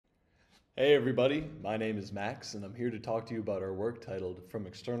Hey everybody, my name is Max and I'm here to talk to you about our work titled From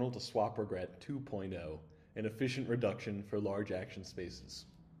External to Swap Regret 2.0, an efficient reduction for large action spaces.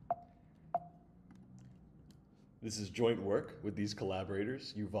 This is joint work with these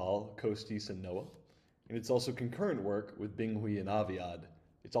collaborators, Yuval, Kostis, and Noah, and it's also concurrent work with Binghui and Aviad.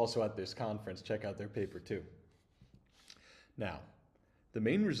 It's also at this conference, check out their paper too. Now, the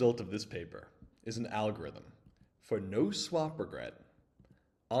main result of this paper is an algorithm for no swap regret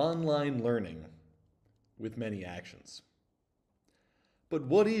online learning with many actions. But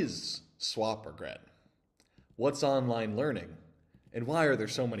what is swap regret? What's online learning? And why are there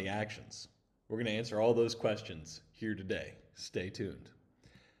so many actions? We're going to answer all those questions here today. Stay tuned.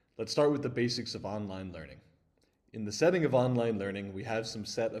 Let's start with the basics of online learning. In the setting of online learning, we have some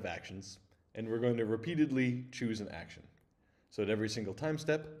set of actions, and we're going to repeatedly choose an action. So at every single time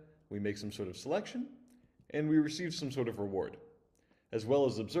step, we make some sort of selection, and we receive some sort of reward, as well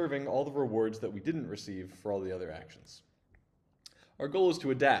as observing all the rewards that we didn't receive for all the other actions. Our goal is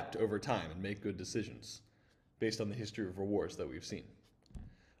to adapt over time and make good decisions based on the history of rewards that we've seen.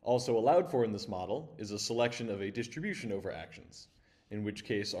 Also allowed for in this model is a selection of a distribution over actions, in which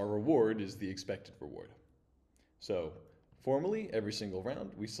case our reward is the expected reward. So formally, every single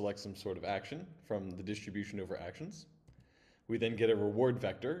round, we select some sort of action from the distribution over actions. We then get a reward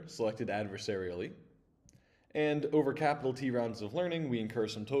vector selected adversarially, and over capital T rounds of learning, we incur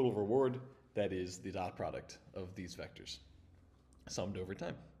some total reward that is the dot product of these vectors, summed over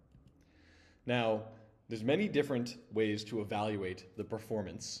time. Now, there's many different ways to evaluate the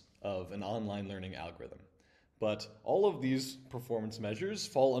performance of an online learning algorithm, but all of these performance measures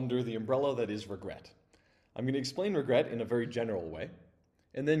fall under the umbrella that is regret. I'm going to explain regret in a very general way,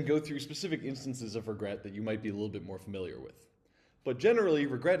 and then go through specific instances of regret that you might be a little bit more familiar with. But generally,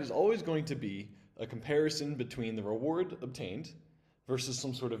 regret is always going to be a comparison between the reward obtained versus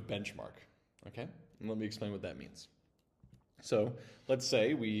some sort of benchmark, okay? And let me explain what that means. So let's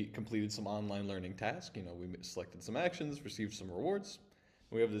say we completed some online learning task, we selected some actions, received some rewards,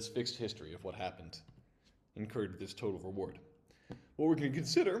 and we have this fixed history of what happened, incurred this total reward. What we're going to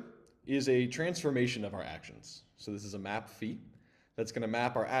consider is a transformation of our actions. So this is a map phi that's going to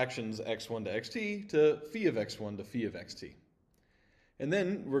map our actions x1 to xt to phi of x1 to phi of xt. And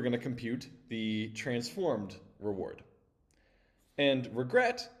then we're going to compute the transformed reward. And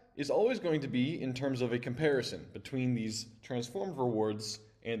regret is always going to be in terms of a comparison between these transformed rewards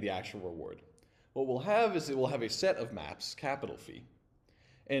and the actual reward. What we'll have is it will have a set of maps, capital phi.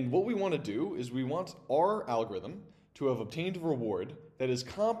 And what we want to do is we want our algorithm to have obtained a reward that is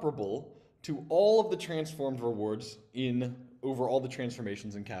comparable to all of the transformed rewards over all the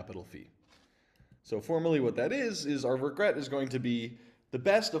transformations in capital phi. So formally what that is our regret is going to be the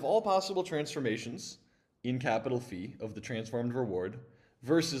best of all possible transformations in capital phi of the transformed reward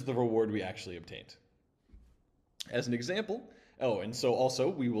versus the reward we actually obtained. As an example, and so also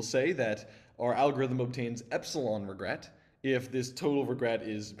we will say that our algorithm obtains epsilon regret if this total regret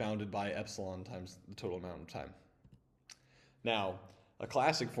is bounded by epsilon times the total amount of time. Now, a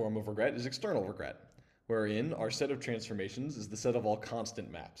classic form of regret is external regret, wherein our set of transformations is the set of all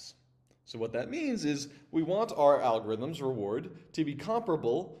constant maps. So what that means is we want our algorithm's reward to be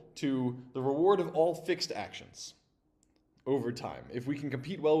comparable to the reward of all fixed actions over time. If we can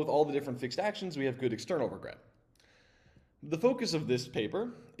compete well with all the different fixed actions, we have good external regret. The focus of this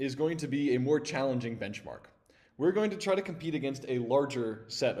paper is going to be a more challenging benchmark. We're going to try to compete against a larger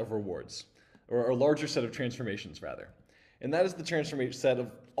set of rewards, or a larger set of transformations rather. And that is the transformation set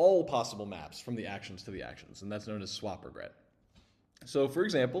of all possible maps from the actions to the actions, and that's known as swap regret. So for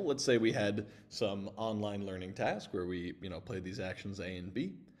example, let's say we had some online learning task where we played these actions A and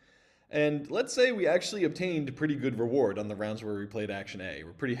B. And let's say we actually obtained pretty good reward on the rounds where we played action A.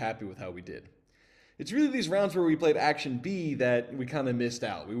 We're pretty happy with how we did. It's really these rounds where we played action B that we kind of missed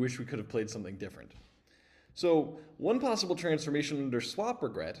out. We wish we could have played something different. So one possible transformation under swap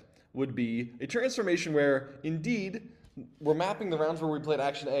regret would be a transformation where indeed we're mapping the rounds where we played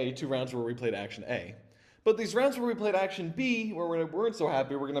action A to rounds where we played action A. But these rounds where we played action B, where we weren't so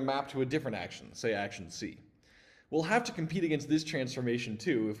happy, we're going to map to a different action, say action C. We'll have to compete against this transformation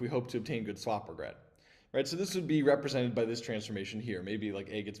too if we hope to obtain good swap regret. Right? So this would be represented by this transformation here. Maybe like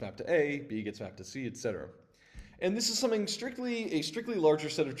A gets mapped to A, B gets mapped to C, etc. And this is something a strictly larger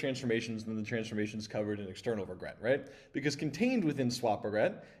set of transformations than the transformations covered in external regret, right? Because contained within swap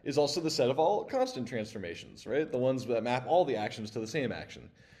regret is also the set of all constant transformations, right? The ones that map all the actions to the same action.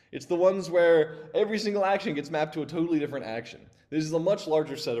 It's the ones where every single action gets mapped to a totally different action. This is a much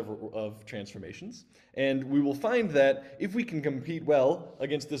larger set of transformations, and we will find that if we can compete well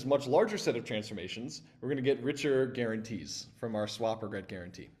against this much larger set of transformations, we're going to get richer guarantees from our swap regret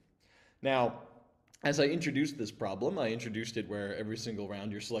guarantee. Now, as I introduced this problem, I introduced it where every single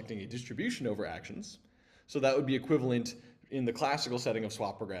round you're selecting a distribution over actions. So that would be equivalent in the classical setting of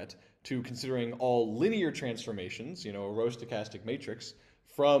swap regret to considering all linear transformations, a row stochastic matrix,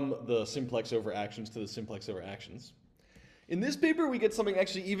 from the simplex over actions to the simplex over actions. In this paper, we get something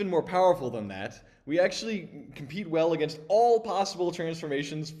actually even more powerful than that. We actually compete well against all possible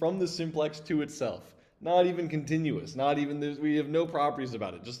transformations from the simplex to itself. Not even continuous, we have no properties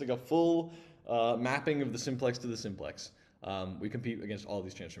about it, just like a full mapping of the simplex to the simplex. We compete against all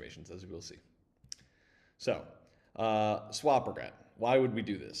these transformations, as we will see. So, swap regret. Why would we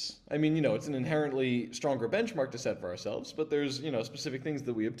do this? I mean, it's an inherently stronger benchmark to set for ourselves, but there's, specific things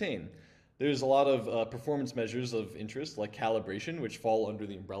that we obtain. There's a lot of performance measures of interest, like calibration, which fall under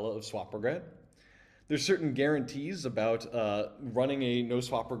the umbrella of swap regret. There's certain guarantees about running a no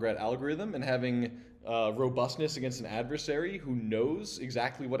swap regret algorithm and having robustness against an adversary who knows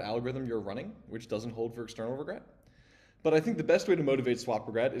exactly what algorithm you're running, which doesn't hold for external regret. But I think the best way to motivate swap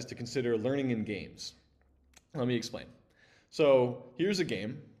regret is to consider learning in games. Let me explain. So here's a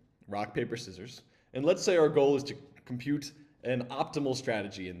game, rock, paper, scissors, and let's say our goal is to compute an optimal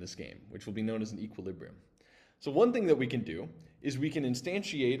strategy in this game, which will be known as an equilibrium. So one thing that we can do is we can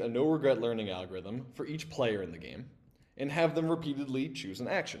instantiate a no-regret learning algorithm for each player in the game and have them repeatedly choose an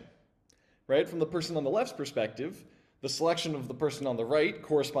action. Right? From the person on the left's perspective, the selection of the person on the right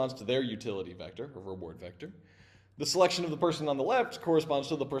corresponds to their utility vector, or reward vector. The selection of the person on the left corresponds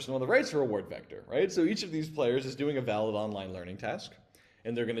to the person on the right's reward vector, right? So each of these players is doing a valid online learning task,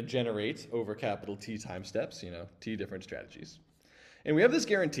 and they're going to generate over capital T time steps, T different strategies. And we have this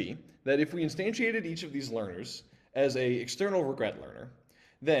guarantee that if we instantiated each of these learners as an external regret learner,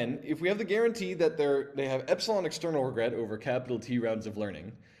 then if we have the guarantee that they have epsilon external regret over capital T rounds of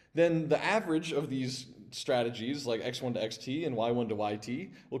learning, then the average of these strategies, like x1 to xt and y1 to yt,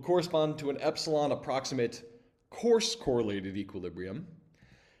 will correspond to an epsilon approximate coarse correlated equilibrium.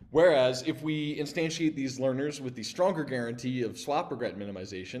 Whereas if we instantiate these learners with the stronger guarantee of swap regret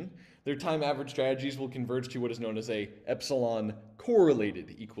minimization, their time average strategies will converge to what is known as a epsilon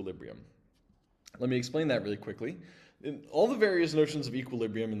correlated equilibrium. Let me explain that really quickly. All the various notions of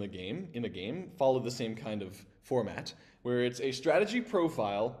equilibrium in a game follow the same kind of format, where it's a strategy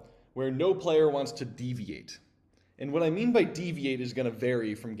profile where no player wants to deviate. And what I mean by deviate is going to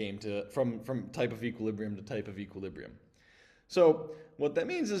vary from from type of equilibrium to type of equilibrium. So what that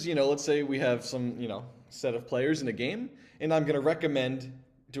means is, let's say we have some, set of players in a game, and I'm going to recommend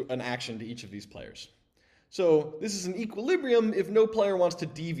an action to each of these players. So this is an equilibrium if no player wants to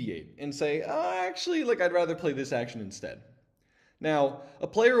deviate and say, actually, I'd rather play this action instead. Now, a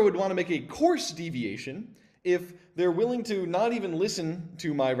player would want to make a coarse deviation if they're willing to not even listen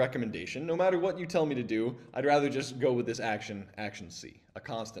to my recommendation. No matter what you tell me to do, I'd rather just go with this action C, a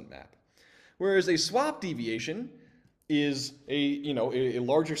constant map. Whereas a swap deviation is a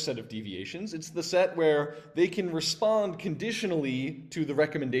larger set of deviations. It's the set where they can respond conditionally to the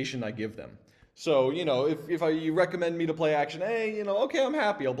recommendation I give them. So, if you recommend me to play action A, okay, I'm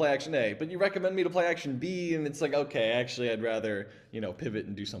happy, I'll play action A. But you recommend me to play action B, and it's like, okay, actually, I'd rather, pivot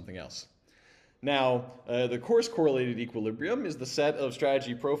and do something else. Now, the coarse correlated equilibrium is the set of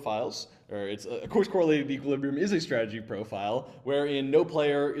strategy profiles, or a coarse correlated equilibrium is a strategy profile wherein no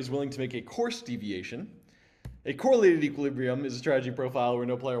player is willing to make a coarse deviation. A correlated equilibrium is a strategy profile where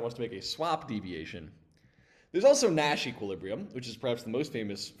no player wants to make a swap deviation. There's also Nash equilibrium, which is perhaps the most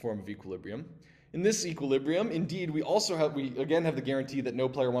famous form of equilibrium. In this equilibrium, indeed, we again have the guarantee that no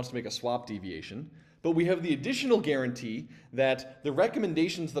player wants to make a swap deviation, but we have the additional guarantee that the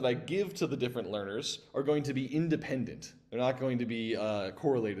recommendations that I give to the different learners are going to be independent. They're not going to be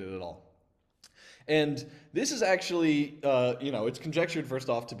correlated at all. And this is actually, it's conjectured first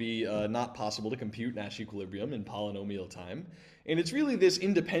off to be not possible to compute Nash equilibrium in polynomial time. And it's really this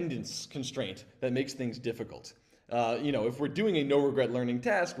independence constraint that makes things difficult. If we're doing a no-regret learning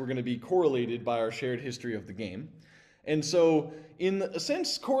task, we're going to be correlated by our shared history of the game. And so, in a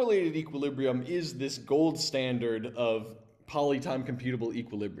sense, correlated equilibrium is this gold standard of polytime computable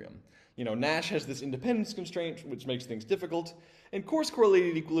equilibrium. Nash has this independence constraint, which makes things difficult, and coarse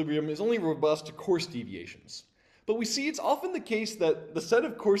correlated equilibrium is only robust to coarse deviations. But we see it's often the case that the set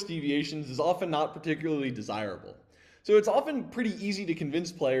of coarse deviations is often not particularly desirable. So it's often pretty easy to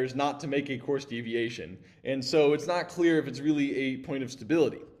convince players not to make a coarse deviation, and so it's not clear if it's really a point of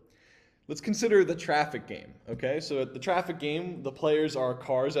stability. Let's consider the traffic game, okay? So at the traffic game, the players are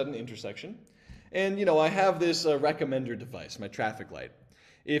cars at an intersection, and I have this recommender device, my traffic light.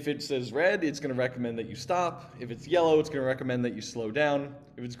 If it says red, it's going to recommend that you stop. If it's yellow, it's going to recommend that you slow down.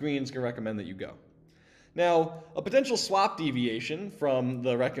 If it's green, it's going to recommend that you go. Now, a potential swap deviation from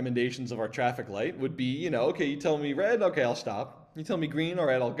the recommendations of our traffic light would be, okay, you tell me red, okay, I'll stop. You tell me green, all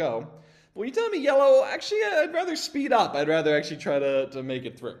right, I'll go. But when you tell me yellow, actually, I'd rather speed up. I'd rather actually try to make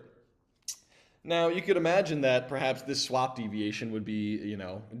it through. Now, you could imagine that perhaps this swap deviation would be,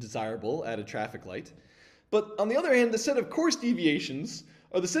 desirable at a traffic light. But on the other hand, the set of course deviations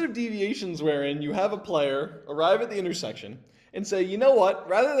are the set of deviations wherein you have a player arrive at the intersection and say, you know what,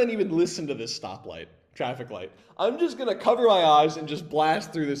 rather than even listen to this stoplight, traffic light, I'm just going to cover my eyes and just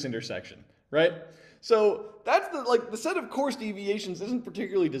blast through this intersection, right? So that's the set of course deviations isn't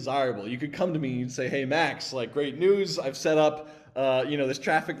particularly desirable. You could come to me and say, hey, Max, great news, I've set up this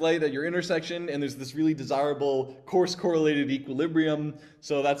traffic light at your intersection, and there's this really desirable course-correlated equilibrium,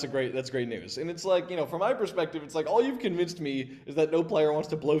 so that's great news. And it's from my perspective, it's all you've convinced me is that no player wants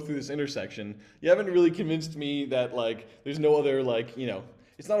to blow through this intersection. You haven't really convinced me that, there's no other,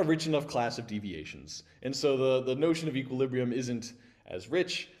 it's not a rich enough class of deviations. And so the notion of equilibrium isn't as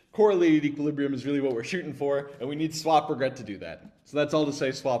rich. Correlated equilibrium is really what we're shooting for, and we need swap regret to do that. So that's all to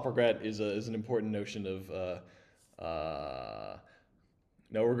say swap regret is an important notion of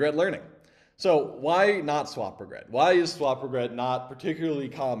no regret learning. So why not swap regret? Why is swap regret not particularly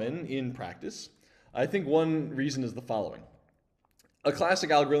common in practice? I think one reason is the following. A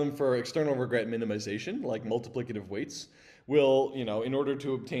classic algorithm for external regret minimization, like multiplicative weights, will, in order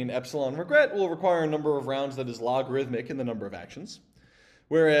to obtain epsilon regret, will require a number of rounds that is logarithmic in the number of actions.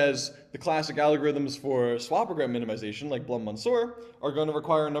 Whereas the classic algorithms for swap regret minimization, like Blum-Mansour, are going to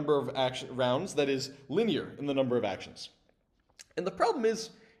require a number of rounds that is linear in the number of actions. And the problem is,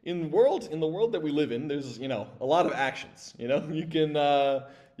 in the world that we live in, there's a lot of actions. You can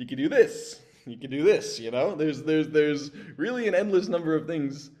do this, you can do this. There's really an endless number of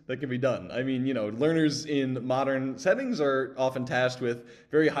things that can be done. I mean, learners in modern settings are often tasked with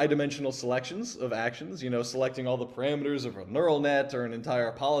very high-dimensional selections of actions. Selecting all the parameters of a neural net or an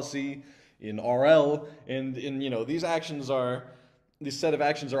entire policy in RL, and these set of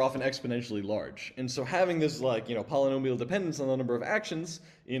actions are often exponentially large. And so having this polynomial dependence on the number of actions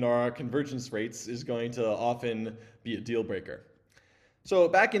in our convergence rates is going to often be a deal breaker. So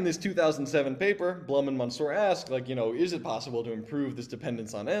back in this 2007 paper, Blum and Mansour asked, is it possible to improve this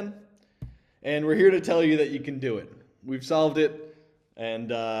dependence on n? And we're here to tell you that you can do it. We've solved it, and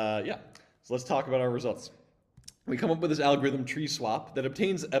so let's talk about our results. We come up with this algorithm tree swap that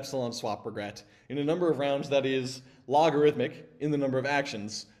obtains epsilon swap regret in a number of rounds that is logarithmic in the number of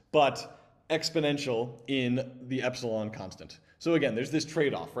actions, but exponential in the epsilon constant. So again, there's this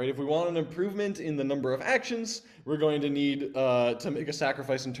trade-off, right? If we want an improvement in the number of actions, we're going to need to make a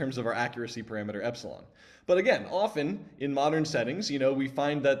sacrifice in terms of our accuracy parameter epsilon. But again, often in modern settings, we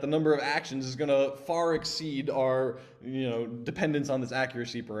find that the number of actions is going to far exceed our, dependence on this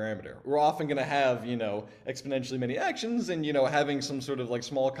accuracy parameter. We're often going to have, exponentially many actions, and, having some sort of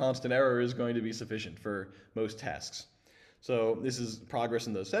small constant error is going to be sufficient for most tasks. So this is progress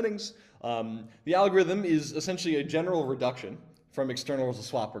in those settings. The algorithm is essentially a general reduction from external to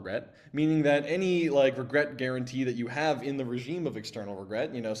swap regret, meaning that any regret guarantee that you have in the regime of external regret,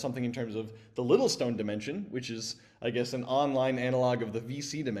 something in terms of the Littlestone dimension, which is, I guess, an online analog of the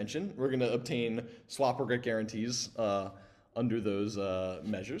VC dimension, we're going to obtain swap regret guarantees under those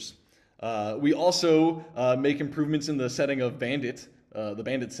measures. We also make improvements in the setting of bandit, the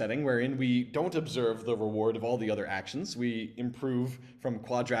bandit setting, wherein we don't observe the reward of all the other actions. We improve from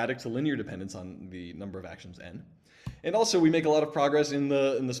quadratic to linear dependence on the number of actions n. And also we make a lot of progress in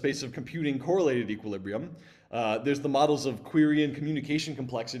the space of computing correlated equilibrium. There's the models of query and communication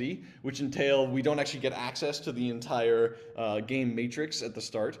complexity, which entail we don't actually get access to the entire game matrix at the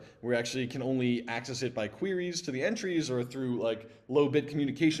start. We actually can only access it by queries to the entries or through low bit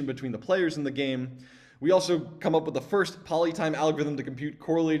communication between the players in the game. We also come up with the first polytime algorithm to compute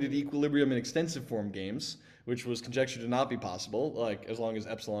correlated equilibrium in extensive form games, which was conjectured to not be possible, as long as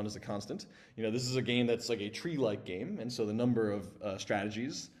epsilon is a constant. This is a game that's a tree-like game, and so the number of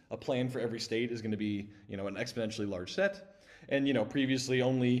strategies, a plan for every state, is going to be, an exponentially large set. And, previously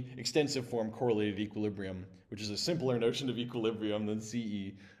only extensive form correlated equilibrium, which is a simpler notion of equilibrium than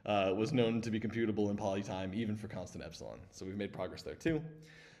CE, was known to be computable in polytime, even for constant epsilon. So we've made progress there too.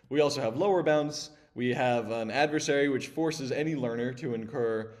 We also have lower bounds. We have an adversary which forces any learner to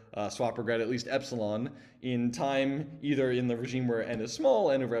incur swap regret at least epsilon in time, either in the regime where n is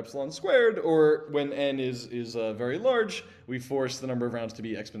small, n over epsilon squared, or when n is very large, we force the number of rounds to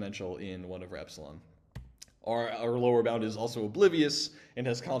be exponential in 1 over epsilon. Our lower bound is also oblivious and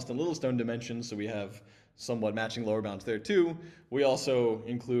has constant Littlestone dimensions, so we have somewhat matching lower bounds there too. We also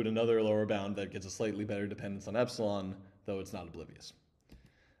include another lower bound that gets a slightly better dependence on epsilon, though it's not oblivious.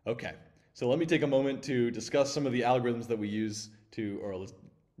 Okay. So let me take a moment to discuss some of the algorithms that we use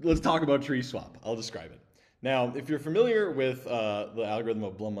let's talk about tree swap. I'll describe it. Now, if you're familiar with the algorithm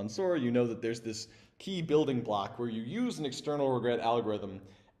of Blum-Mansour, you know that there's this key building block where you use an external regret algorithm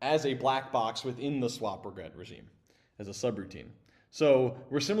as a black box within the swap regret regime, as a subroutine. So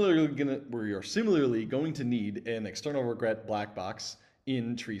we are similarly going to need an external regret black box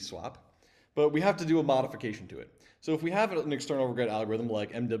in tree swap, but we have to do a modification to it. So if we have an external regret algorithm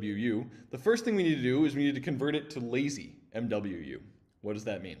like MWU, the first thing we need to do is we need to convert it to lazy MWU. What does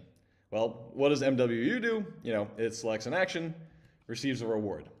that mean? Well, what does MWU do? It selects an action, receives a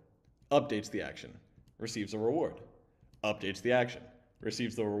reward, updates the action, receives a reward, updates the action,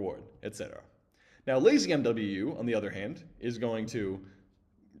 receives the reward, etc. Now, lazy MWU, on the other hand, is going to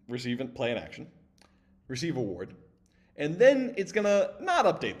play an action, receive a reward, and then it's going to not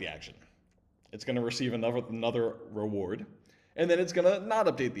update the action. It's going to receive another reward, and then it's going to not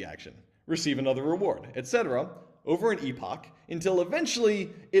update the action, receive another reward, etc., over an epoch until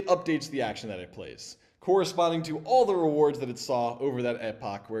eventually it updates the action that it plays, corresponding to all the rewards that it saw over that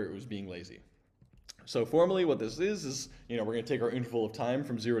epoch where it was being lazy. So formally what this is we're going to take our interval of time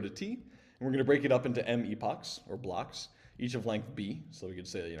from 0 to t, and we're going to break it up into m epochs, or blocks, each of length b, so we could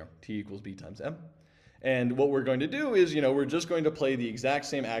say t equals b times m. And what we're going to do is we're just going to play the exact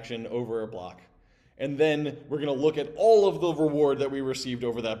same action over a block, and then we're going to look at all of the reward that we received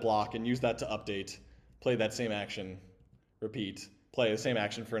over that block and use that to update, play that same action, repeat, play the same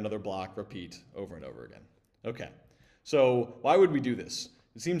action for another block, repeat, over and over again. Okay, so why would we do this?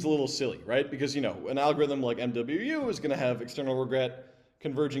 It seems a little silly, right? Because, an algorithm like MWU is going to have external regret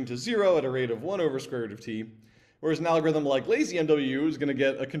converging to 0 at a rate of 1 over square root of t, whereas an algorithm like lazy MWU is going to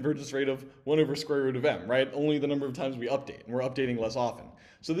get a convergence rate of 1 over square root of m, right? Only the number of times we update, and we're updating less often.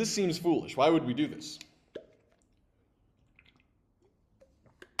 So this seems foolish. Why would we do this?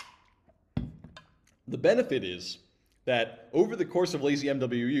 The benefit is that over the course of lazy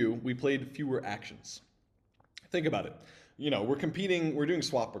MWU, we played fewer actions. Think about it. We're doing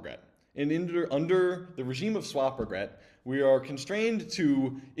swap regret. And under the regime of swap regret, we are constrained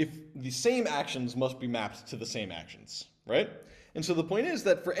to if the same actions must be mapped to the same actions, right? And so the point is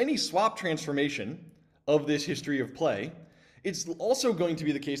that for any swap transformation of this history of play, it's also going to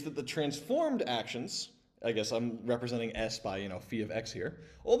be the case that the transformed actions, I guess I'm representing S by, phi of x here,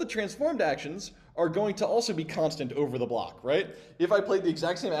 all the transformed actions are going to also be constant over the block, right? If I played the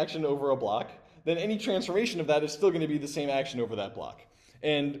exact same action over a block, then any transformation of that is still going to be the same action over that block.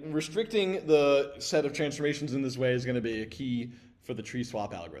 And restricting the set of transformations in this way is going to be a key for the tree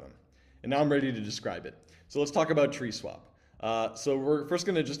swap algorithm. And now I'm ready to describe it. So let's talk about tree swap. So we're first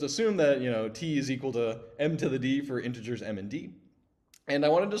going to just assume that t is equal to m to the d for integers m and d. And I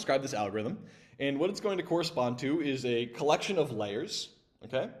want to describe this algorithm. And what it's going to correspond to is a collection of layers,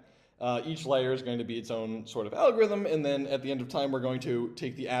 okay? Each layer is going to be its own sort of algorithm, and then at the end of time, we're going to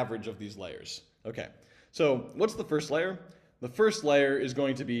take the average of these layers. Okay, so what's the first layer? The first layer is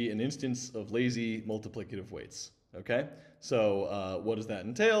going to be an instance of lazy multiplicative weights, okay? So what does that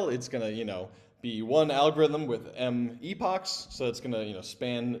entail? It's going to, be one algorithm with m epochs, so it's going to,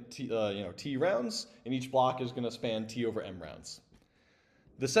 span t rounds, and each block is going to span t over m rounds.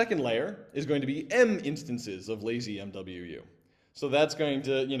 The second layer is going to be m instances of lazy MWU. So that's going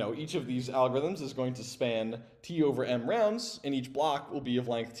to, each of these algorithms is going to span t over m rounds, and each block will be of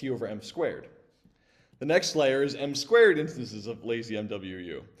length t over m squared. The next layer is m squared instances of lazy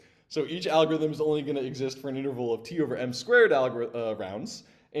MWU. So each algorithm is only going to exist for an interval of t over m squared rounds,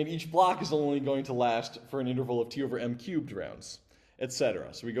 and each block is only going to last for an interval of t over m cubed rounds, etc.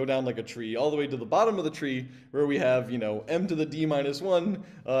 So we go down like a tree all the way to the bottom of the tree where we have, m to the d minus 1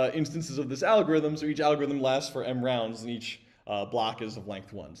 instances of this algorithm. So each algorithm lasts for m rounds, and each block is of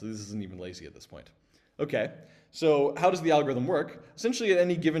length 1. So this isn't even lazy at this point. Okay, so how does the algorithm work? Essentially, at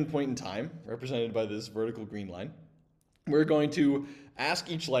any given point in time, represented by this vertical green line, we're going to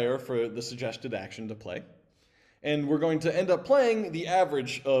ask each layer for the suggested action to play. And we're going to end up playing the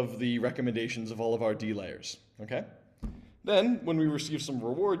average of the recommendations of all of our d layers. Okay? Then, when we receive some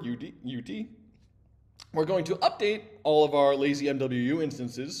reward ut, we're going to update all of our lazy MWU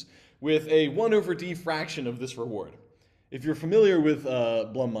instances with a 1 over d fraction of this reward. If you're familiar with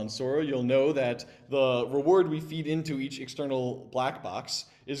Blum-Mansour, you'll know that the reward we feed into each external black box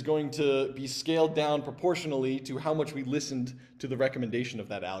is going to be scaled down proportionally to how much we listened to the recommendation of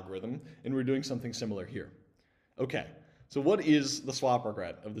that algorithm, and we're doing something similar here. Okay, so what is the swap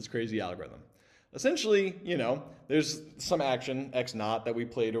regret of this crazy algorithm? Essentially, there's some action, x naught, that we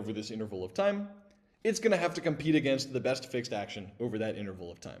played over this interval of time. It's going to have to compete against the best fixed action over that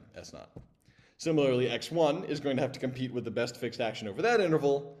interval of time, s naught. Similarly, x1 is going to have to compete with the best fixed action over that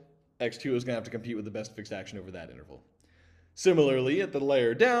interval, x2 is going to have to compete with the best fixed action over that interval. Similarly, at the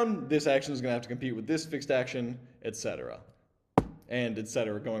layer down, this action is going to have to compete with this fixed action, etc. And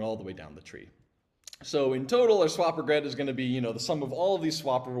etc. going all the way down the tree. So in total, our swap regret is going to be, the sum of all of these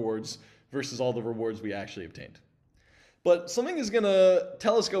swap rewards versus all the rewards we actually obtained. But something is going to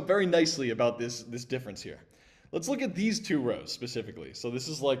telescope very nicely about this difference here. Let's look at these two rows specifically. So this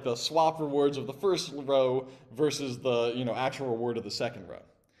is like the swap rewards of the first row versus the actual reward of the second row.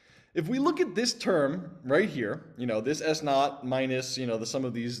 If we look at this term right here, this S naught minus the sum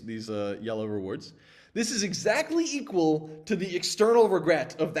of these yellow rewards, this is exactly equal to the external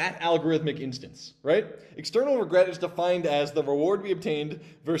regret of that algorithmic instance, right? External regret is defined as the reward we obtained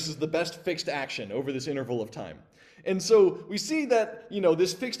versus the best fixed action over this interval of time. And so we see that,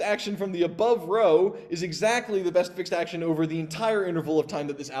 this fixed action from the above row is exactly the best fixed action over the entire interval of time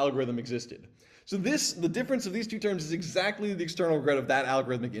that this algorithm existed. So the difference of these two terms is exactly the external regret of that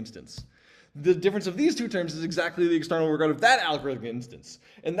algorithmic instance. The difference of these two terms is exactly the external regret of that algorithmic instance.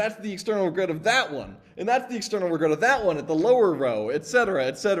 And that's the external regret of that one. And that's the external regret of that one at the lower row, etc.,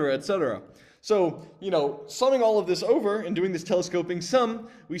 etc., etc. So, summing all of this over and doing this telescoping sum,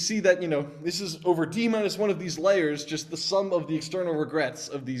 we see that, this is over d minus 1 of these layers, just the sum of the external regrets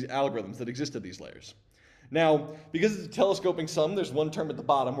of these algorithms that exist at these layers. Now, because it's a telescoping sum, there's one term at the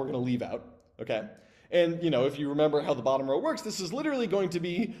bottom we're going to leave out, okay? And, if you remember how the bottom row works, this is literally going to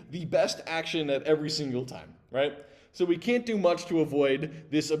be the best action at every single time, right? So we can't do much to avoid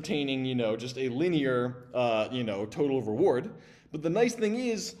this obtaining, just a linear, total reward. But the nice thing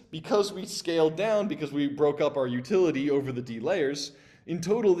is, because we scaled down, because we broke up our utility over the D layers, in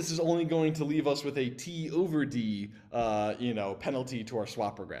total, this is only going to leave us with a T over D, penalty to our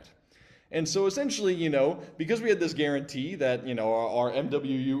swap regret. And so essentially, because we had this guarantee that, our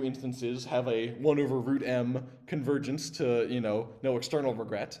MWU instances have a 1 over root M convergence to, no external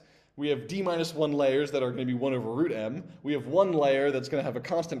regret. We have d minus 1 layers that are going to be 1 over root M. We have one layer that's going to have a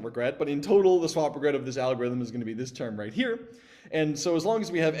constant regret, but in total, the swap regret of this algorithm is going to be this term right here. And so as long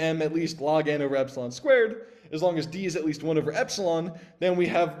as we have M at least log n over epsilon squared, as long as d is at least 1 over epsilon, then we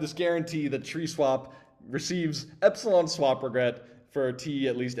have this guarantee that tree swap receives epsilon swap regret for t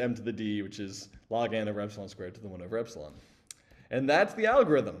at least m to the d, which is log n over epsilon squared to the 1 over epsilon. And that's the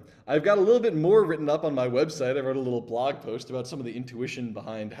algorithm. I've got a little bit more written up on my website. I wrote a little blog post about some of the intuition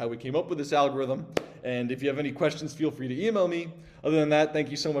behind how we came up with this algorithm. And if you have any questions, feel free to email me. Other than that,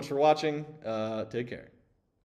 thank you so much for watching. Take care.